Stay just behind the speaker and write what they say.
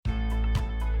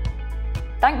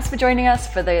Thanks for joining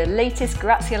us for the latest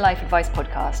Grazia Life Advice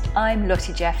podcast. I'm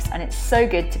Lottie Jeffs and it's so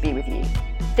good to be with you.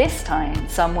 This time,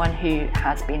 someone who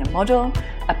has been a model,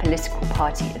 a political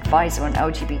party advisor on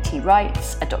LGBT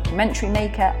rights, a documentary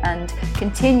maker, and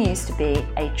continues to be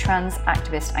a trans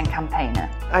activist and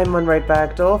campaigner. I'm Monroe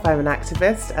Bergdorf, I'm an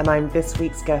activist, and I'm this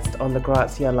week's guest on the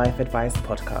Grazia Life Advice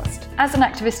podcast. As an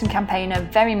activist and campaigner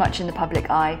very much in the public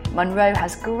eye, Monroe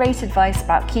has great advice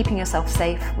about keeping yourself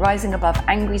safe, rising above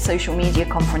angry social media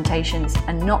confrontations,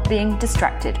 and not being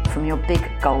distracted from your big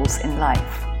goals in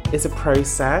life. It's a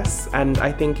process, and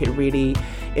I think it really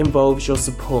involves your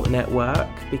support network,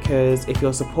 because if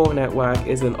your support network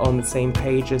isn't on the same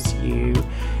page as you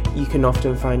can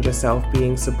often find yourself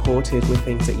being supported with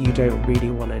things that you don't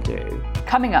really want to do.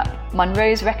 Coming up,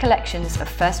 Monroe's recollections of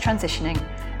first transitioning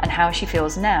and how she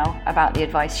feels now about the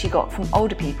advice she got from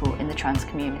older people in the trans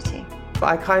community. But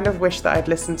I kind of wish that I'd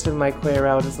listened to my queer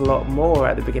elders a lot more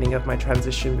at the beginning of my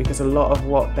transition, because a lot of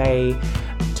what they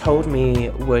told me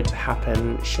would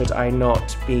happen should I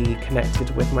not be connected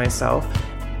with myself,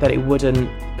 that it wouldn't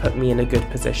put me in a good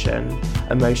position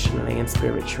emotionally and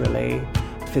spiritually,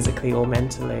 physically or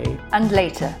mentally. And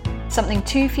later, something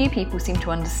too few people seem to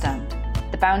understand: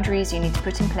 the boundaries you need to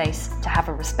put in place to have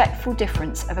a respectful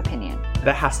difference of opinion.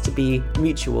 There has to be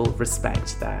mutual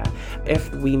respect there.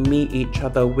 If we meet each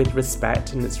other with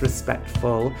respect and it's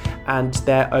respectful and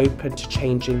they're open to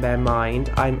changing their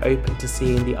mind, I'm open to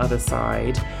seeing the other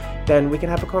side, then we can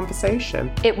have a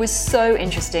conversation. It was so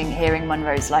interesting hearing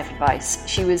Monroe's life advice.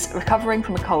 She was recovering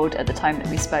from a cold at the time that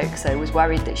we spoke, so I was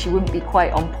worried that she wouldn't be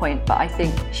quite on point, but I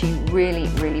think she really,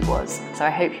 really was. So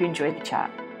I hope you enjoyed the chat.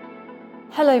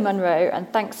 Hello, Monroe,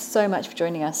 and thanks so much for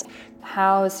joining us.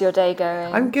 How's your day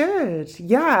going? I'm good.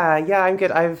 Yeah, I'm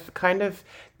good. I've kind of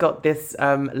got this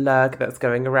lurg that's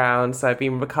going around, so I've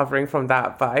been recovering from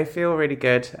that, but I feel really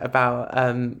good about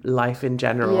life in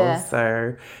general. Yeah.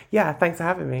 So yeah, thanks for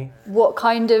having me. What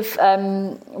kind of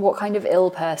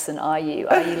ill person are you?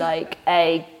 Are you like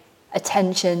a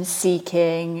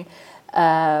attention-seeking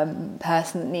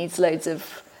person that needs loads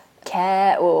of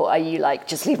care, or are you like,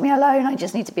 just leave me alone, I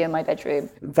just need to be in my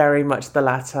bedroom? Very much the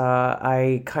latter.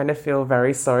 I kind of feel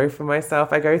very sorry for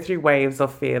myself. I go through waves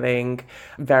of feeling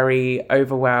very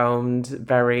overwhelmed,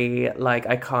 very like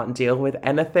I can't deal with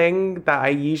anything that I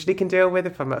usually can deal with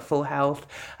if I'm at full health.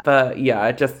 But yeah,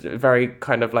 I just very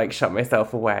kind of like shut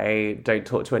myself away, don't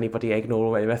talk to anybody, ignore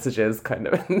all my messages, kind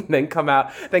of, and then come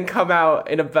out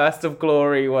in a burst of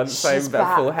glory once I'm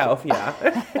at full health. Yeah.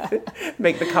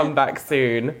 Make the comeback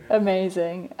soon.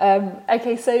 Amazing.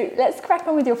 Okay, so let's crack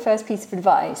on with your first piece of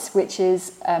advice, which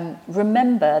is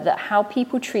remember that how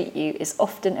people treat you is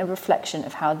often a reflection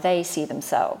of how they see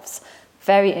themselves.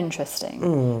 Very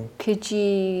interesting. Could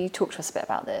you talk to us a bit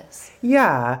about this?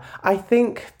 Yeah, I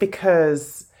think that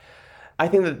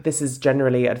this is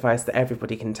generally advice that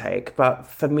everybody can take. But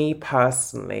for me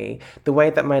personally, the way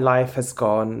that my life has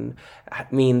gone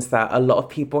means that a lot of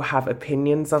people have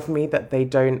opinions of me that they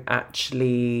don't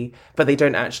actually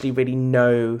really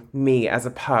know me as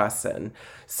a person.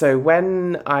 So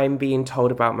when I'm being told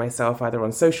about myself either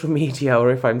on social media, or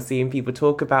if I'm seeing people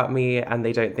talk about me and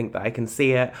they don't think that I can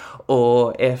see it,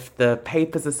 or if the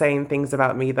papers are saying things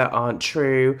about me that aren't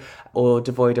true or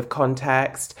devoid of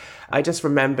context, I just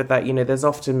remember that, there's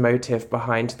often motive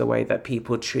behind the way that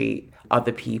people treat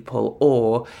other people,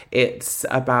 or it's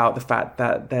about the fact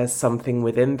that there's something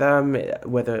within them,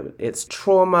 whether it's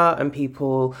trauma and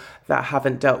people that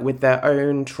haven't dealt with their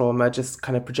own trauma just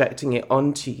kind of projecting it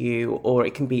onto you, or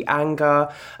it can be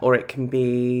anger, or it can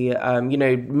be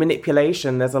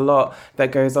manipulation. There's a lot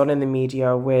that goes on in the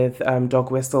media with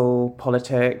dog whistle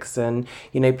politics and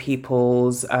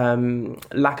people's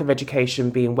lack of education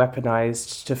being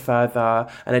weaponized to further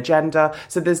an agenda.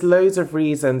 So there's loads of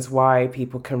reasons why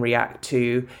people can react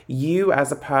to you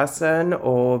as a person,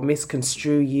 or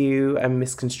misconstrue you and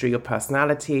misconstrue your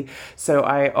personality. So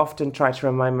I often try to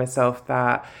remind myself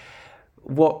that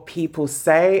what people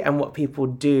say and what people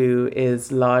do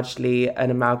is largely an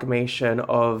amalgamation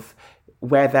of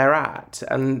where they're at.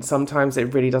 And sometimes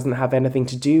it really doesn't have anything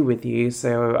to do with you.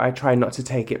 So I try not to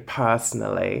take it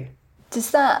personally.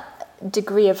 Does that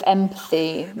degree of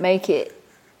empathy make it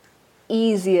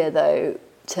easier, though,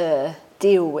 to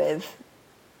deal with?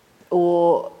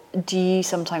 Or do you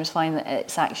sometimes find that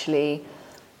it's actually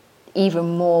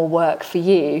even more work for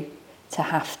you to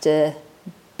have to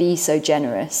be so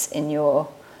generous in your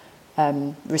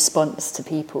response to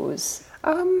people's?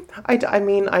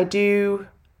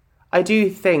 I do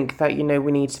think that,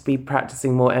 we need to be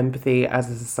practicing more empathy as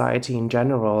a society in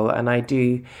general. And I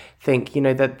do think,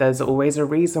 that there's always a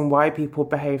reason why people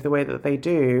behave the way that they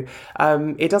do.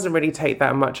 It doesn't really take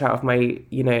that much out of my,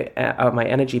 out of my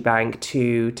energy bank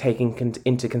to taking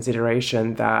into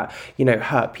consideration that,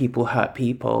 hurt people hurt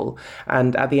people.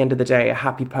 And at the end of the day, a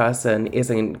happy person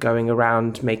isn't going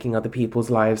around making other people's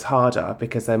lives harder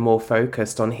because they're more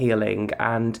focused on healing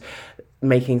and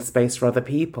making space for other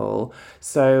people.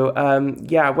 So,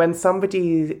 when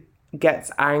somebody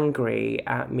gets angry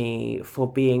at me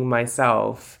for being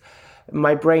myself,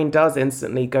 my brain does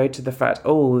instantly go to the fact,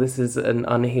 oh, this is an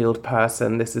unhealed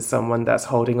person. This is someone that's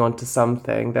holding on to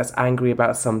something, that's angry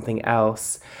about something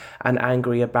else, and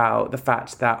angry about the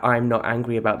fact that I'm not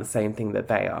angry about the same thing that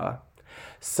they are.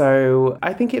 So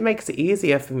I think it makes it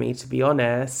easier for me, to be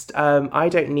honest. I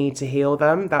don't need to heal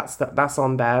them. That's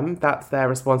on them. That's their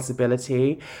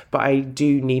responsibility. But I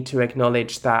do need to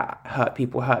acknowledge that hurt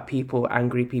people,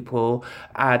 angry people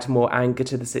add more anger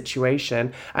to the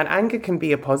situation. And anger can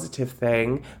be a positive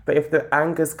thing. But if the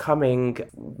anger's coming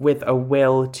with a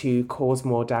will to cause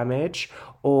more damage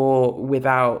or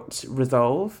without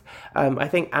resolve, I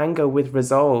think anger with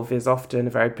resolve is often a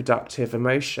very productive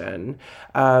emotion.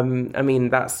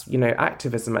 That's,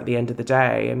 activism at the end of the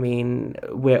day. I mean,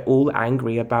 we're all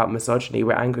angry about misogyny,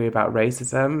 we're angry about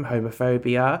racism,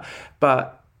 homophobia,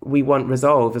 but we want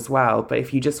resolve as well. But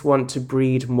if you just want to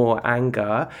breed more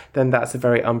anger, then that's a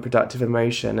very unproductive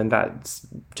emotion. And that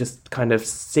just kind of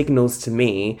signals to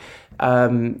me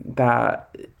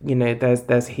that,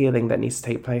 there's healing that needs to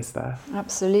take place there.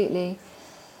 Absolutely.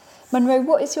 Monroe,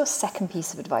 what is your second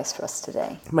piece of advice for us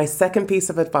today? My second piece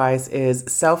of advice is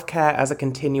self-care as a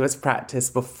continuous practice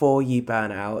before you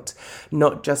burn out,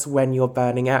 not just when you're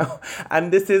burning out.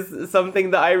 And this is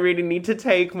something that I really need to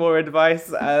take more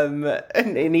advice and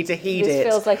need to heed this it.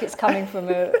 Feels like it's coming from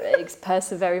a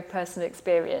very personal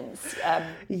experience.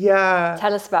 Yeah.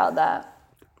 Tell us about that.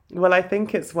 Well, I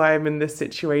think it's why I'm in this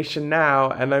situation now,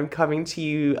 and I'm coming to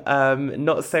you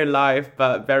not so live,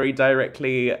 but very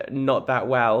directly, not that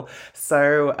well.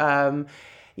 So,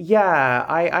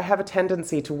 I have a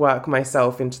tendency to work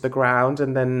myself into the ground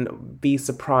and then be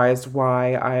surprised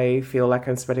why I feel like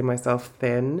I'm spreading myself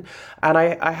thin. And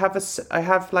I have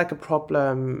a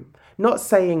problem, not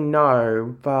saying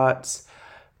no, but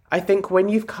I think when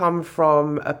you've come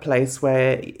from a place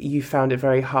where you found it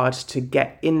very hard to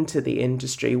get into the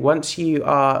industry, once you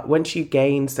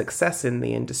gain success in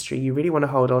the industry, you really want to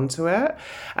hold on to it.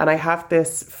 And I have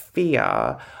this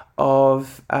fear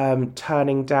of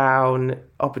turning down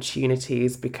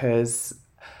opportunities because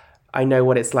I know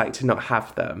what it's like to not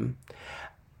have them.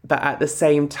 But at the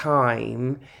same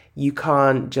time, you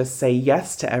can't just say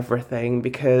yes to everything,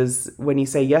 because when you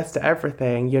say yes to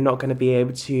everything, you're not going to be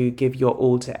able to give your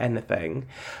all to anything.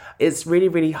 It's really,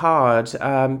 really hard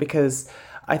because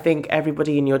I think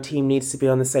everybody in your team needs to be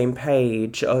on the same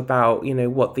page about,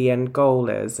 what the end goal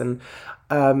is. And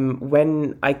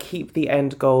when I keep the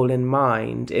end goal in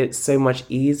mind, it's so much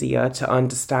easier to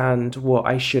understand what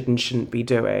I should and shouldn't be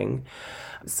doing.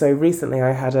 So recently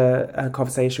I had a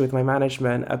conversation with my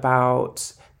management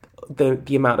about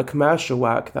the amount of commercial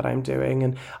work that I'm doing.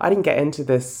 And I didn't get into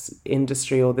this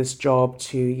industry or this job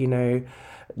to,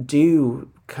 do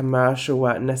commercial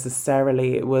work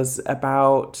necessarily. It was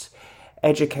about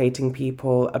educating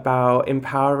people, about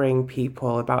empowering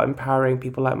people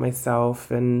like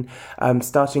myself, and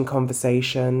starting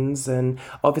conversations. And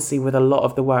obviously with a lot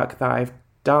of the work that I've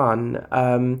done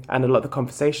and a lot of the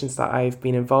conversations that I've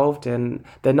been involved in,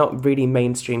 they're not really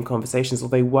mainstream conversations, or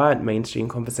they weren't mainstream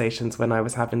conversations when I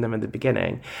was having them in the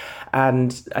beginning.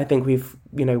 And I think we've,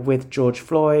 with George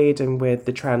Floyd and with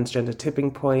the transgender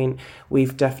tipping point,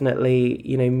 we've definitely,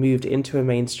 moved into a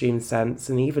mainstream sense,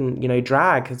 and even,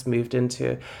 drag has moved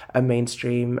into a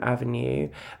mainstream avenue.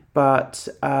 But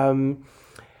so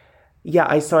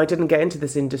I didn't get into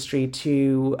this industry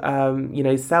to,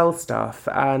 sell stuff.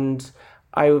 And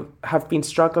I have been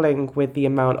struggling with the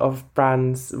amount of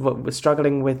brands,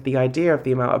 struggling with the idea of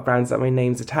the amount of brands that my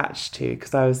name's attached to,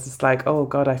 because I was just like, oh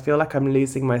God, I feel like I'm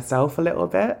losing myself a little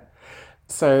bit.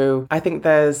 So I think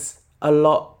there's a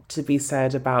lot to be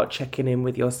said about checking in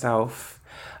with yourself,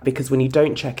 because when you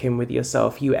don't check in with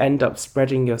yourself, you end up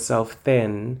spreading yourself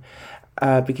thin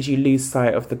because you lose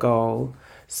sight of the goal.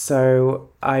 So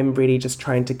I'm really just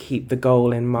trying to keep the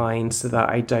goal in mind so that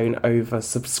I don't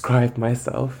oversubscribe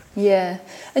myself. Yeah.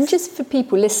 And just for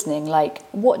people listening, like,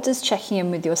 what does checking in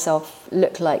with yourself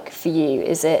look like for you?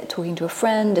 Is it talking to a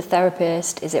friend, a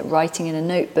therapist? Is it writing in a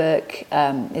notebook?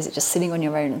 Is it just sitting on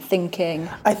your own and thinking?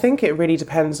 I think it really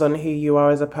depends on who you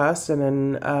are as a person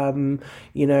and,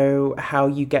 how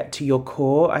you get to your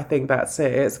core. I think that's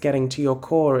it. It's getting to your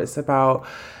core. It's about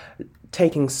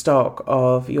taking stock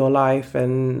of your life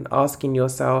and asking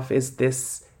yourself, is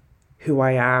this who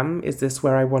I am? Is this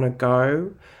where I want to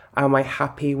go? Am I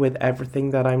happy with everything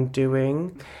that I'm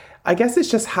doing? I guess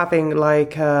it's just having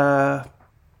like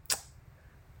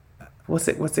what's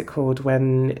it called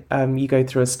when you go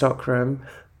through a stockroom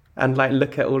and like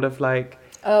look at all of like...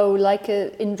 Oh, like an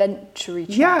inventory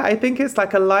check. Yeah, I think it's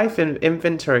like a life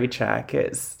inventory check.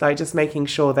 It's like just making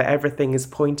sure that everything is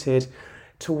pointed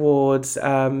towards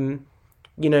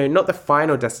not the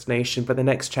final destination, but the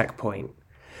next checkpoint.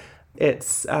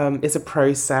 It's a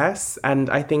process, and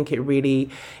I think it really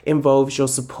involves your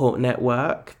support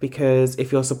network, because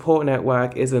if your support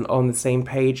network isn't on the same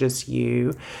page as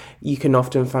you can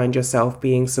often find yourself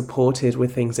being supported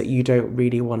with things that you don't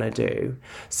really want to do.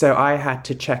 So I had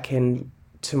to check in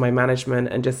to my management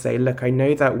and just say, look, I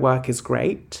know that work is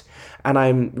great, and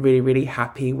I'm really, really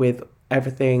happy with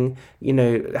everything,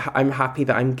 I'm happy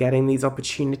that I'm getting these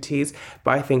opportunities,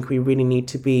 but I think we really need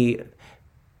to be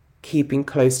keeping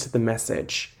close to the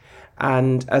message.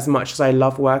 And as much as I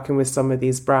love working with some of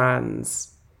these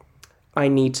brands, I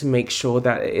need to make sure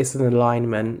that it's in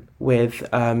alignment with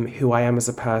who I am as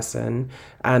a person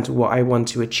and what I want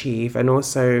to achieve, and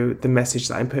also the message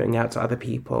that I'm putting out to other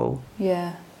people.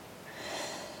 Yeah.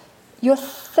 Your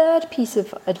third piece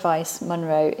of advice,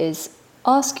 Munro, is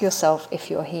ask yourself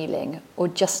if you're healing or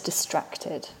just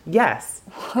distracted. Yes.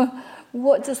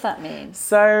 What does that mean?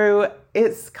 So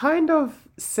it's kind of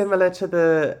similar to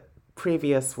the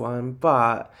previous one,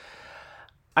 but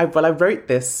I wrote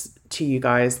this to you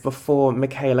guys before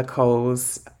Michaela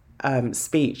Coel's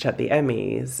speech at the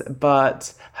Emmys,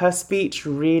 but her speech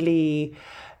really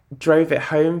drove it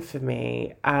home for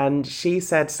me. And she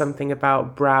said something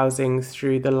about browsing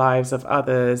through the lives of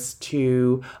others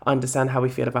to understand how we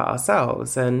feel about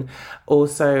ourselves. And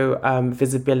also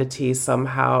visibility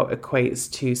somehow equates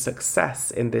to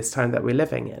success in this time that we're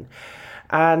living in.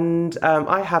 And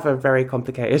I have a very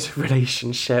complicated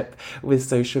relationship with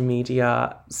social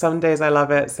media. Some days I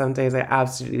love it, some days I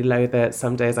absolutely loathe it,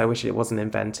 some days I wish it wasn't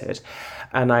invented.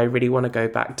 And I really want to go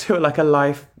back to like a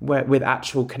life with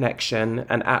actual connection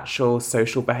and actual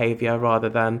social behavior rather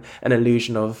than an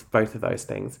illusion of both of those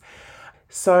things.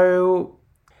 So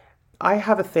I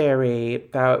have a theory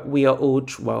that we are all,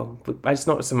 it's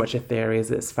not so much a theory as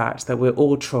it's fact, that we're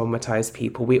all traumatized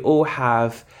people. We all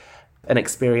have an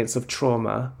experience of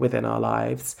trauma within our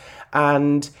lives,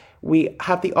 and we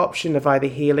have the option of either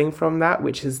healing from that,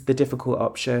 which is the difficult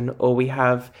option, or we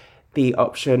have the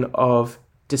option of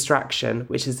distraction,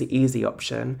 which is the easy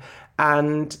option.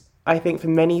 And I think for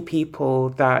many people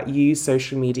that use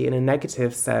social media in a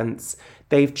negative sense,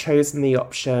 they've chosen the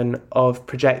option of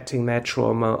projecting their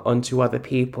trauma onto other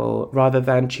people rather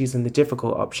than choosing the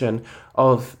difficult option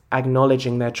of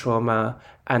acknowledging their trauma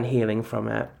and healing from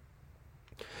it.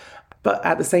 But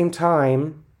at the same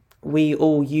time, we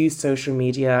all use social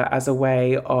media as a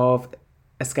way of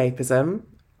escapism,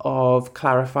 of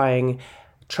trying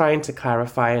to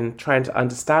clarify and trying to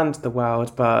understand the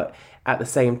world, but at the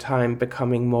same time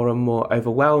becoming more and more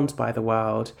overwhelmed by the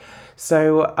world.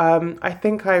 So I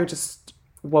think I just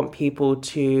want people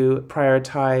to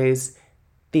prioritize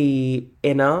the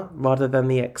inner rather than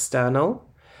the external,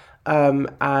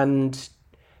 and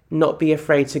not be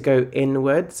afraid to go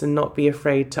inwards and not be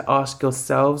afraid to ask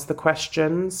yourselves the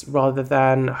questions rather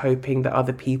than hoping that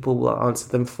other people will answer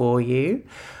them for you.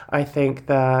 I think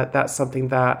that that's something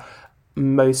that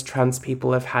most trans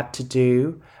people have had to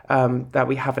do, that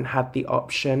we haven't had the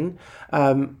option.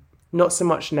 Not so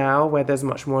much now where there's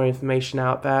much more information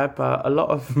out there, but a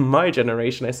lot of my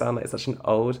generation, I sound like such an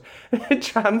old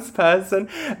trans person,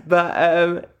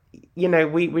 but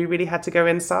we really had to go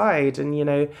inside.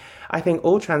 And, I think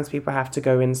all trans people have to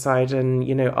go inside and,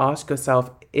 ask yourself,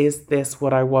 is this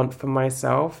what I want for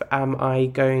myself? Am I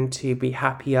going to be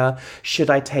happier? Should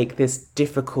I take this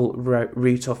difficult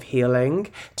route of healing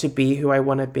to be who I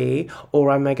want to be?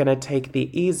 Or am I going to take the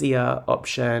easier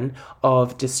option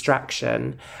of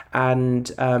distraction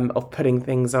and of putting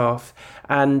things off?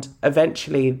 And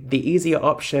eventually the easier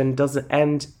option doesn't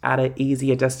end at an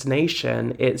easier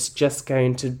destination. It's just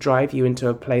going to drive drive you into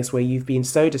a place where you've been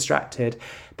so distracted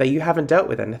that you haven't dealt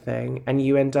with anything, and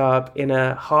you end up in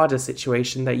a harder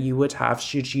situation that you would have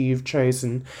should you've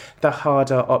chosen the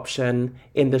harder option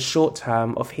in the short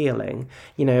term of healing.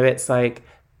 You know, it's like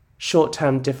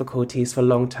short-term difficulties for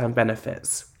long-term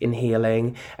benefits in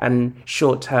healing, and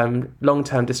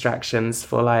long-term distractions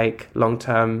for like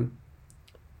long-term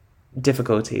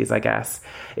difficulties, I guess,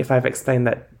 if I've explained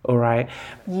that all right.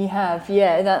 You have,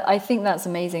 yeah. I think that's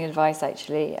amazing advice,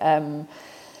 actually.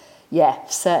 Yeah,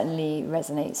 certainly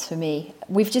resonates for me.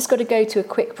 We've just got to go to a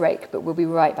quick break, but we'll be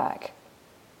right back.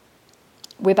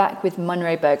 We're back with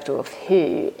Munroe Bergdorf,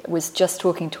 who was just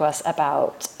talking to us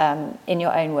about, in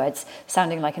your own words,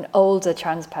 sounding like an older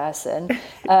trans person,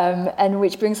 and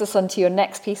which brings us on to your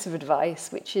next piece of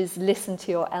advice, which is listen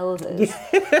to your elders.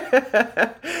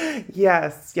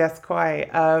 Yes,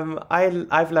 quite.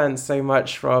 I've learned so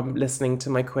much from listening to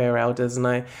my queer elders, and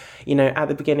at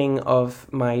the beginning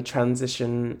of my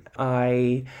transition,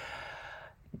 I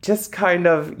just kind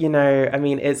of,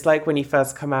 it's like when you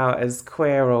first come out as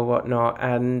queer or whatnot,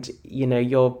 and,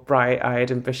 you're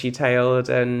bright-eyed and bushy-tailed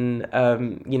and,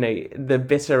 the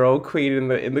bitter old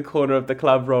queen in the corner of the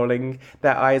club rolling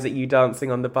their eyes at you dancing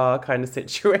on the bar kind of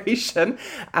situation.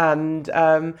 And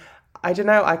I don't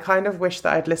know, I kind of wish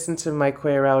that I'd listened to my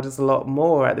queer elders a lot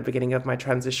more at the beginning of my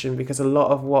transition, because a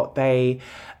lot of what they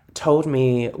told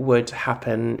me would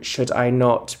happen should I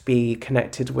not be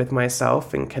connected with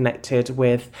myself and connected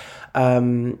with,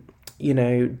 doing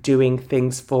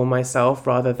things for myself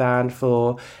rather than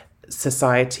for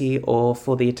society or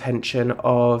for the attention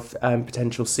of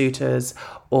potential suitors,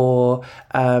 or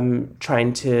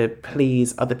trying to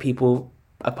please other people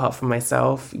apart from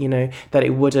myself, that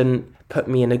it wouldn't put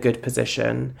me in a good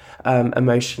position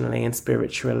emotionally and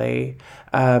spiritually,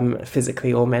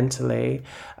 physically or mentally.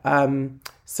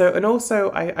 And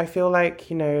also I feel like,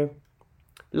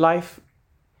 life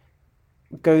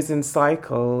goes in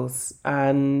cycles,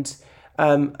 and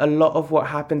a lot of what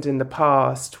happened in the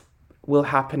past will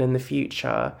happen in the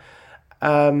future.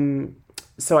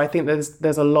 So I think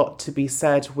there's a lot to be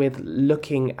said with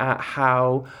looking at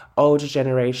how older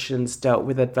generations dealt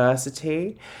with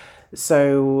adversity.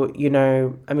 So,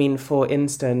 for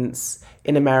instance,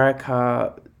 in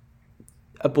America,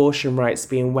 abortion rights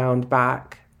being wound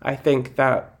back, I think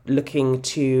that looking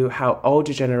to how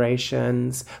older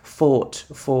generations fought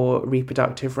for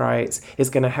reproductive rights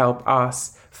is going to help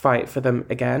us fight for them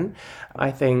again. I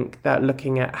think that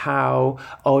looking at how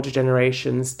older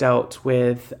generations dealt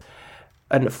with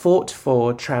and fought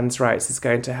for trans rights is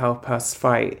going to help us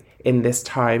fight in this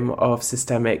time of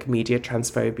systemic media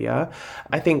transphobia.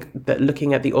 I think that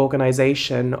looking at the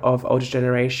organisation of older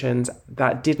generations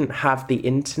that didn't have the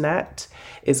internet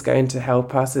is going to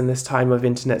help us in this time of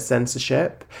internet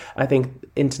censorship. I think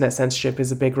internet censorship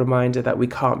is a big reminder that we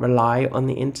can't rely on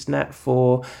the internet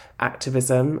for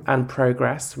activism and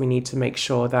progress. We need to make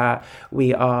sure that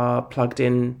we are plugged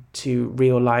in to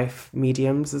real life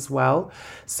mediums as well.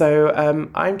 So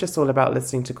I'm just all about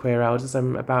listening to queer elders.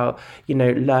 I'm about,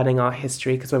 learning our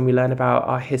history, because when we learn about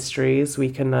our histories, we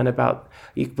can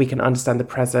understand the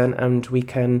present, and we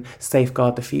can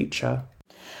safeguard the future.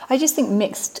 I just think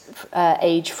mixed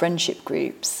age friendship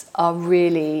groups are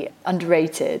really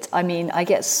underrated. I mean, I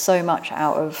get so much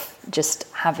out of just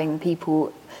having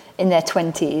people in their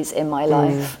 20s in my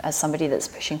life as somebody that's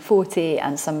pushing 40,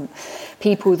 and some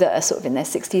people that are sort of in their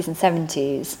 60s and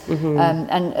 70s.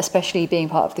 And especially being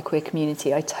part of the queer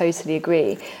community, I totally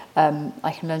agree.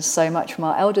 I can learn so much from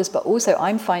our elders, but also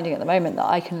I'm finding at the moment that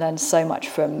I can learn so much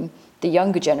from the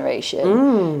younger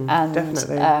generation,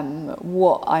 and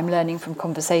what I'm learning from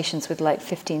conversations with like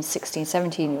 15, 16,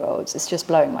 17-year-olds is just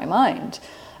blowing my mind.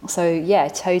 So yeah, I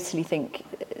totally think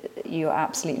you're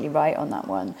absolutely right on that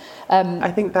one. I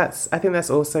think that's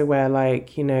also where,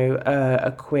 like,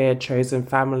 a queer chosen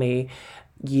family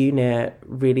unit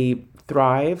really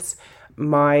thrives.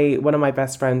 One of my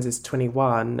best friends is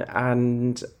 21,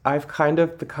 and I've kind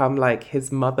of become like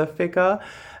his mother figure.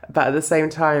 But at the same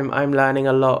time, I'm learning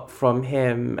a lot from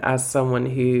him as someone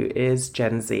who is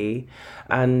Gen Z.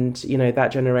 And,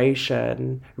 that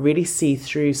generation really see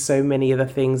through so many of the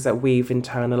things that we've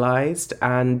internalized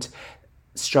and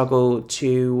struggle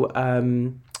to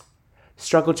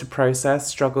process,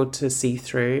 struggle to see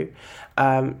through.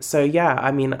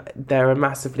 They're a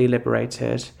massively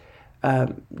liberated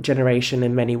generation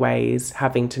in many ways,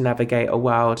 having to navigate a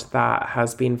world that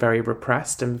has been very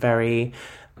repressed and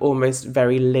almost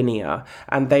very linear.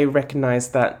 And they recognize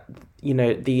that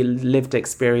the lived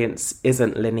experience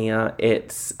isn't linear.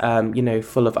 It's,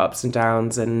 full of ups and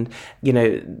downs, and,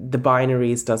 the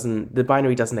binary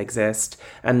doesn't exist.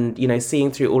 And,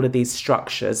 seeing through all of these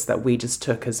structures that we just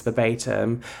took as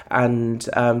verbatim, and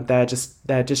they're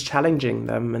just challenging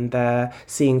them, and they're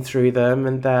seeing through them,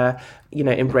 and they're,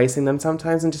 embracing them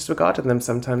sometimes and disregarding them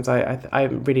sometimes.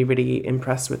 I'm really, really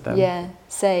impressed with them. Yeah,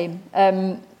 same.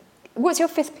 What's your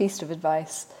fifth piece of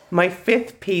advice? My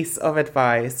fifth piece of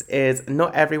advice is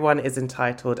not everyone is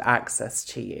entitled access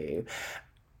to you.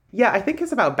 Yeah, I think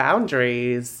it's about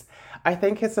boundaries. I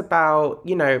think it's about,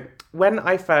 when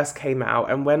I first came out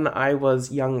and when I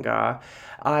was younger,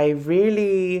 I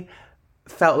really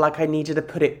felt like I needed to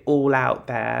put it all out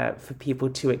there for people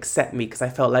to accept me, because I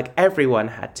felt like everyone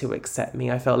had to accept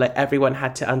me. I felt like everyone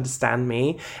had to understand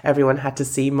me. Everyone had to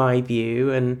see my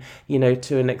view, and,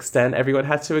 to an extent, everyone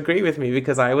had to agree with me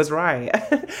because I was right.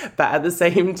 But at the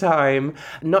same time,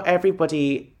 not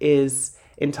everybody is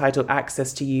entitled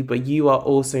access to you, but you are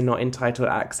also not entitled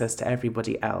access to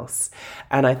everybody else.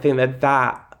 And I think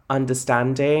that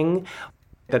understanding,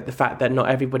 that the fact that not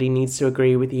everybody needs to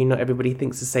agree with you, not everybody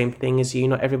thinks the same thing as you,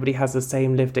 not everybody has the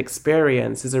same lived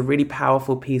experience, is a really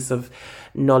powerful piece of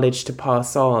knowledge to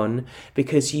pass on,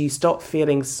 because you stop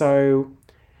feeling so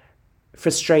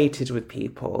frustrated with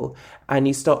people, and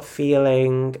you stop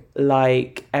feeling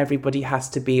like everybody has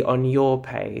to be on your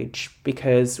page,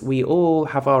 because we all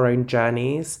have our own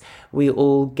journeys. We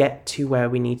all get to where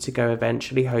we need to go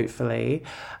eventually, hopefully,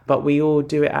 but we all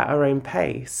do it at our own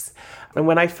pace. And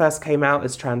when I first came out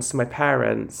as trans to my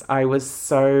parents, I was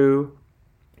so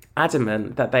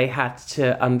adamant that they had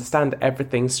to understand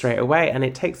everything straight away. And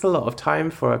it takes a lot of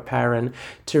time for a parent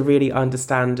to really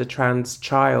understand a trans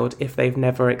child if they've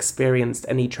never experienced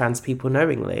any trans people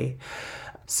knowingly.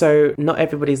 So not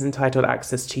everybody's entitled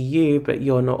access to you, but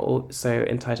you're not also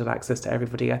entitled access to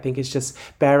everybody. I think it's just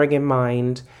bearing in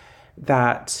mind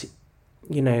that,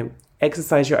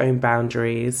 exercise your own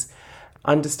boundaries,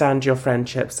 understand your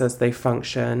friendships as they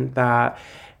function, that,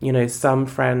 some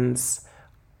friends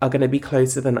are going to be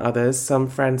closer than others. Some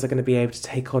friends are going to be able to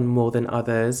take on more than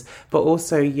others. But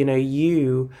also,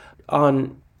 you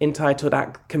aren't entitled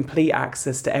complete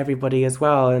access to everybody as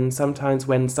well. And sometimes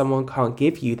when someone can't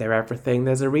give you their everything,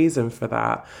 there's a reason for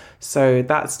that. So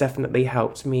that's definitely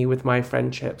helped me with my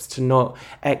friendships, to not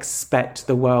expect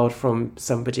the world from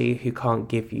somebody who can't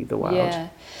give you the world. Yeah.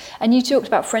 And you talked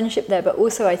about friendship there, but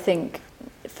also I think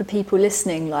for people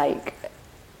listening, like,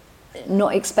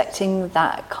 not expecting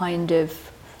that kind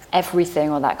of everything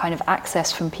or that kind of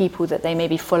access from people that they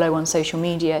maybe follow on social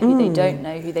media, who they don't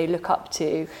know, who they look up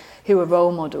to, who are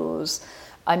role models.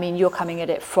 I mean, you're coming at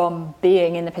it from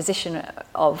being in the position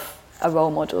of a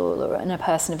role model or a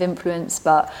person of influence,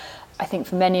 but I think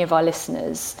for many of our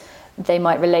listeners, they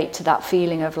might relate to that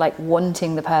feeling of like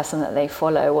wanting the person that they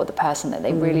follow or the person that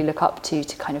they really look up to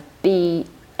kind of be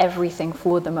everything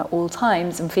for them at all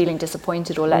times, and feeling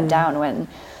disappointed or let down when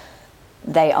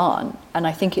they aren't. And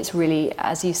I think it's really,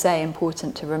 as you say,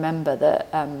 important to remember that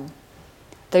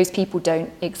those people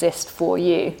don't exist for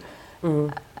you.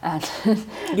 And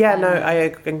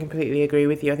I completely agree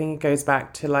with you. I think it goes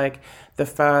back to like the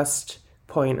first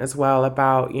point as well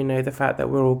about, the fact that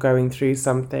we're all going through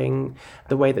something.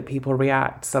 The way that people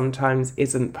react sometimes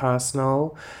isn't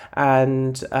personal.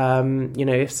 And,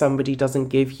 if somebody doesn't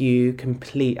give you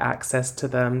complete access to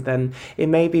them, then it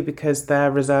may be because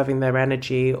they're reserving their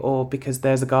energy, or because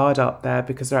there's a guard up there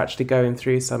because they're actually going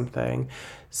through something.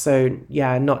 So,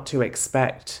 not to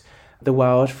expect the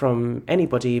world from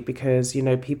anybody, because,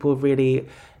 people really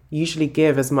usually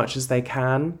give as much as they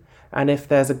can. And if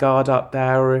there's a guard up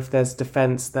there, or if there's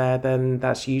defense there, then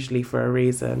that's usually for a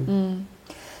reason.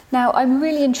 Now, I'm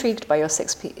really intrigued by your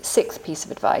sixth piece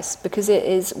of advice, because it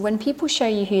is, when people show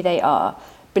you who they are,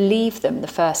 believe them the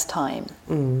first time.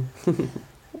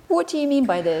 What do you mean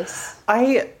by this?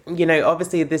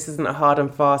 Obviously this isn't a hard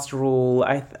and fast rule.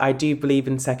 I do believe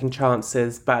in second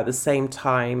chances, but at the same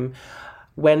time,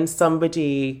 when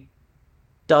somebody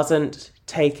doesn't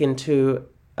take into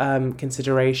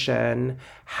consideration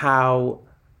how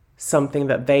something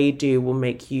that they do will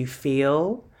make you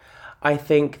feel, I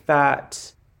think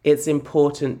that it's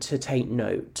important to take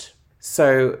note.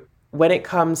 So when it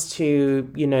comes to,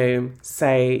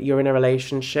 say you're in a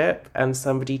relationship and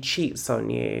somebody cheats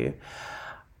on you,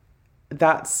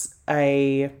 that's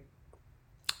quite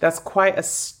a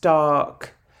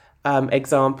stark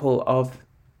example of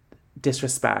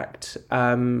disrespect.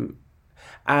 Or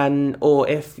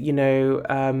if,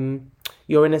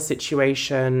 you're in a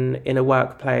situation in a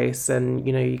workplace and,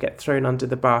 you know, you get thrown under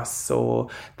the bus or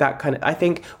that kind of, I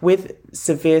think with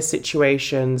severe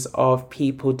situations of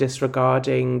people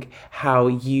disregarding how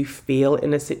you feel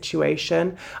in a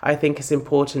situation, I think it's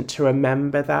important to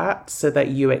remember that so that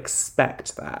you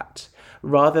expect that,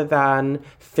 rather than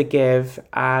forgive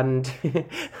and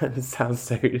it sounds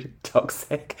so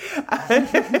toxic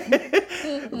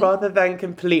rather than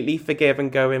completely forgive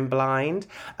and go in blind.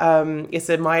 It's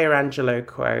a Maya Angelou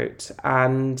quote,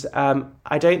 and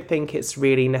I don't think it's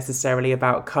really necessarily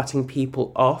about cutting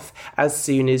people off as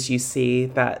soon as you see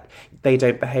that they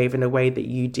don't behave in a way that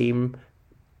you deem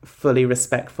fully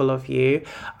respectful of you.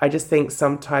 I just think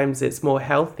sometimes it's more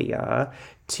healthier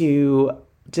to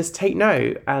just take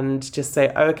note and just say,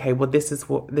 okay, well, this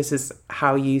is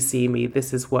how you see me.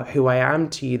 This is who I am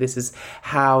to you. This is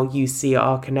how you see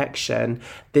our connection.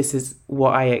 This is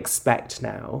what I expect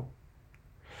now.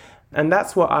 And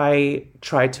that's what I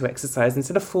try to exercise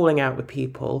instead of falling out with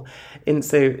people. And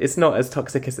so it's not as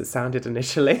toxic as it sounded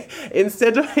initially.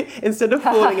 Instead of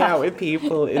falling out with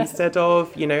people, instead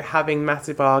of, you know, having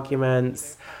massive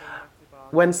arguments,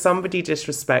 when somebody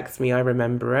disrespects me, I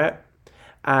remember it.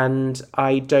 And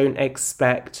I don't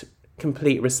expect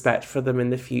complete respect for them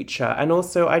in the future. And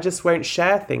also, I just won't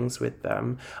share things with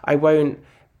them. I won't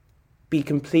be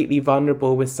completely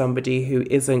vulnerable with somebody who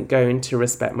isn't going to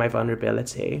respect my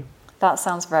vulnerability. That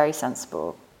sounds very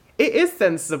sensible. It is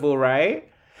sensible,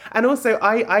 right? And also,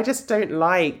 I just don't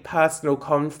like personal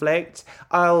conflict.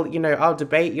 I'll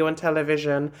debate you on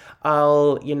television.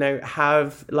 I'll,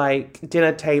 have like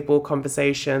dinner table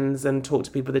conversations and talk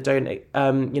to people that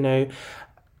don't,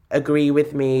 agree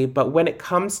with me. But when it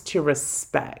comes to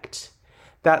respect,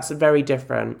 that's very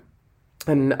different.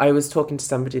 And I was talking to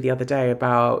somebody the other day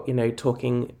about,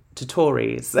 talking to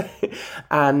Tories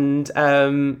and,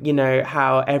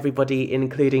 how everybody,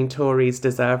 including Tories,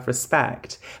 deserve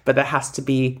respect. But there has to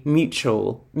be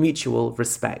mutual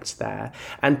respect there.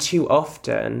 And too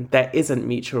often there isn't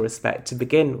mutual respect to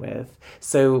begin with.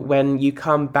 So when you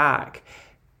come back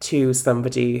to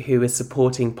somebody who is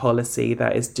supporting policy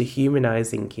that is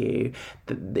dehumanizing you,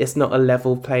 it's not a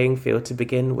level playing field to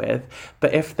begin with.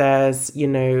 But if there's,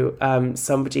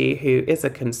 somebody who is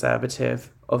a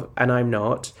conservative, and I'm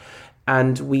not,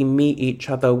 and we meet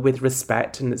each other with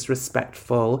respect and it's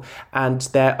respectful and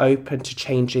they're open to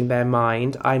changing their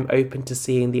mind, I'm open to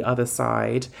seeing the other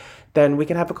side, then we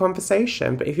can have a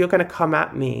conversation. But if you're going to come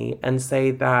at me and say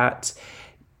that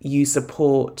you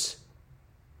support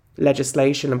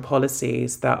legislation and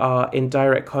policies that are in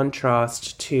direct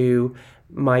contrast to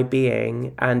my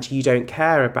being, and you don't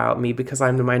care about me because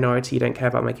I'm the minority, you don't care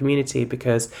about my community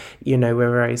because, we're a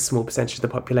very small percentage of the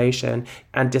population,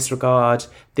 and disregard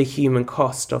the human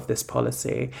cost of this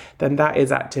policy, then that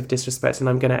is active disrespect, and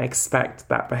I'm going to expect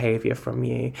that behaviour from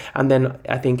you. And then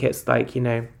I think it's like,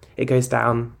 it goes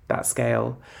down that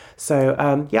scale. So,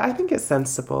 I think it's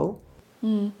sensible.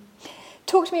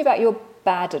 Talk to me about your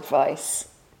bad advice.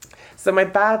 So my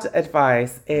bad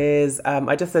advice is,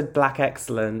 I just said Black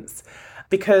excellence,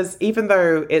 because even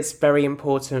though it's very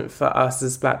important for us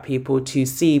as Black people to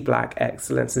see Black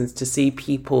excellence and to see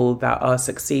people that are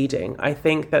succeeding, I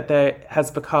think that there has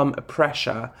become a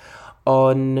pressure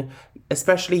on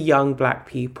especially young Black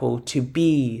people to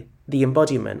be the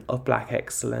embodiment of Black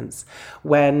excellence,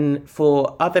 when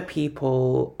for other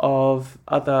people of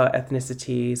other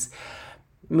ethnicities,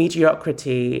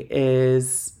 mediocrity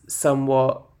is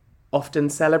somewhat often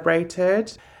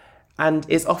celebrated and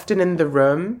is often in the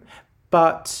room.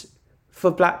 But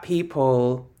for Black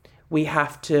people, we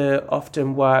have to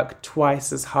often work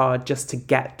twice as hard just to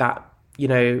get that,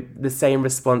 the same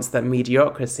response that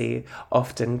mediocrity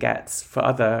often gets for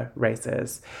other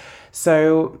races.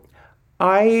 So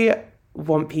I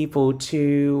want people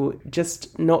to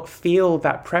just not feel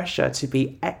that pressure to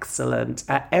be excellent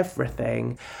at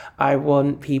everything. I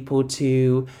want people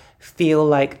to feel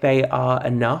like they are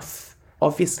enough.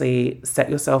 Obviously,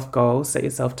 set yourself goals, set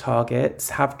yourself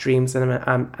targets, have dreams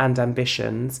and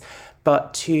ambitions,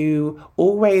 but to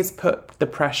always put the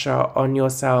pressure on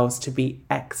yourselves to be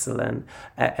excellent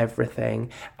at everything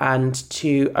and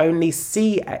to only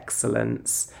see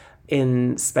excellence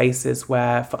in spaces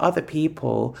where for other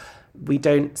people, we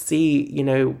don't see,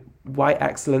 white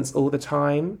excellence all the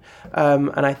time.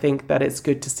 And I think that it's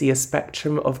good to see a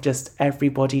spectrum of just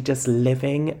everybody just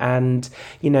living. And,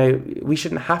 we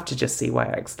shouldn't have to just see white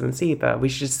excellence either. We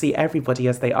should see everybody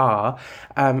as they are,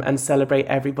 and celebrate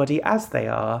everybody as they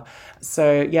are.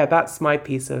 So, that's my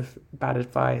piece of bad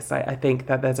advice. I think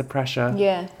that there's a pressure.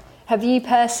 Yeah. Have you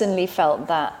personally felt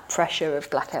that pressure of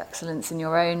Black excellence in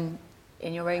your own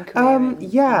in your own career?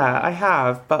 Yeah, I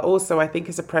have. But also I think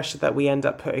it's a pressure that we end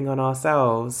up putting on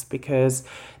ourselves, because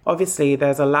obviously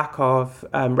there's a lack of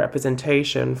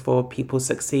representation for people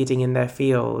succeeding in their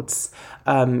fields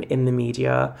in the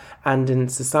media and in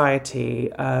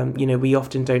society. We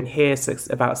often don't hear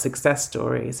about success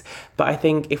stories. But I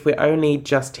think if we're only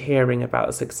just hearing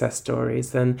about success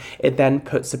stories, then it then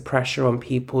puts a pressure on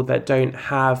people that don't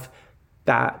have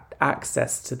that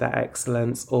access to that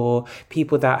excellence, or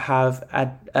people that have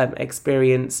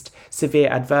experienced severe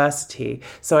adversity.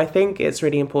 So I think it's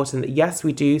really important that, yes,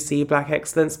 we do see Black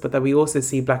excellence, but that we also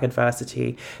see Black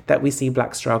adversity, that we see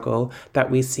Black struggle,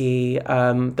 that we see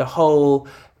the whole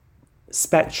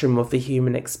spectrum of the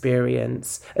human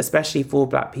experience, especially for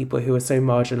Black people who are so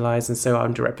marginalised and so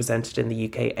underrepresented in the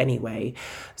UK anyway.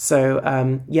 So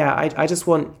I just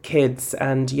want kids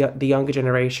and the younger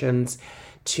generations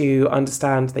to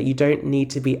understand that you don't need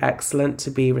to be excellent to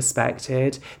be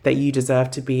respected, that you deserve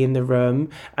to be in the room,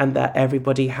 and that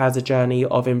everybody has a journey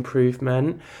of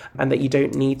improvement, and that you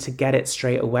don't need to get it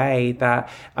straight away. That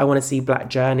I want to see Black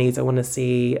journeys, I want to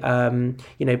see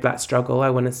Black struggle,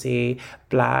 I want to see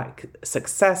Black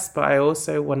success, but I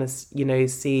also want to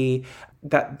see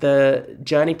that the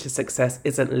journey to success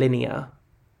isn't linear.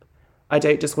 I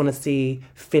don't just want to see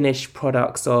finished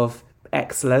products of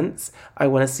excellence. I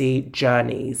want to see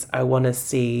journeys. I want to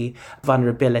see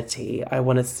vulnerability. I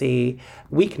want to see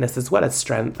weakness as well as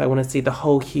strength. I want to see the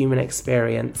whole human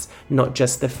experience, not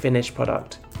just the finished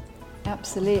product.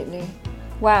 Absolutely.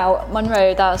 Wow,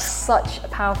 Monroe, that was such a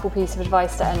powerful piece of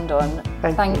advice to end on.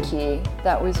 Thank you.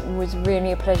 That was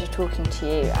really a pleasure talking to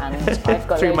you, and I've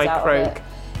got through loads my out croak. of it.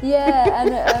 Yeah,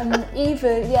 and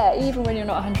even when you're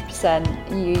not 100%,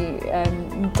 you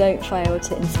don't fail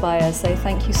to inspire. So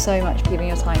thank you so much for giving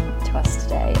your time to us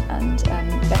today, and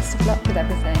best of luck with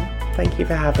everything. Thank you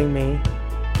for having me.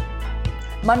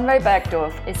 Monroe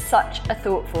Bergdorf is such a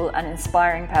thoughtful and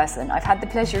inspiring person. I've had the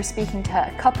pleasure of speaking to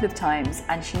her a couple of times,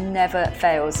 and she never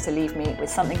fails to leave me with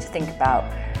something to think about.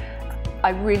 I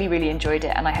really, really enjoyed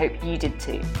it, and I hope you did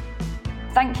too.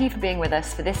 Thank you for being with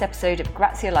us for this episode of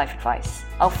Grazia Life Advice.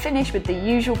 I'll finish with the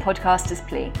usual podcaster's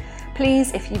plea.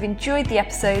 Please, if you've enjoyed the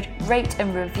episode, rate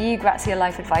and review Grazia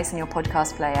Life Advice in your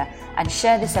podcast player, and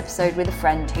share this episode with a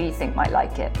friend who you think might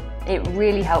like it. It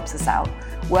really helps us out.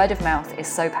 Word of mouth is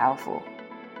so powerful.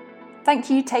 Thank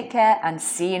you, take care, and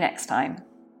see you next time.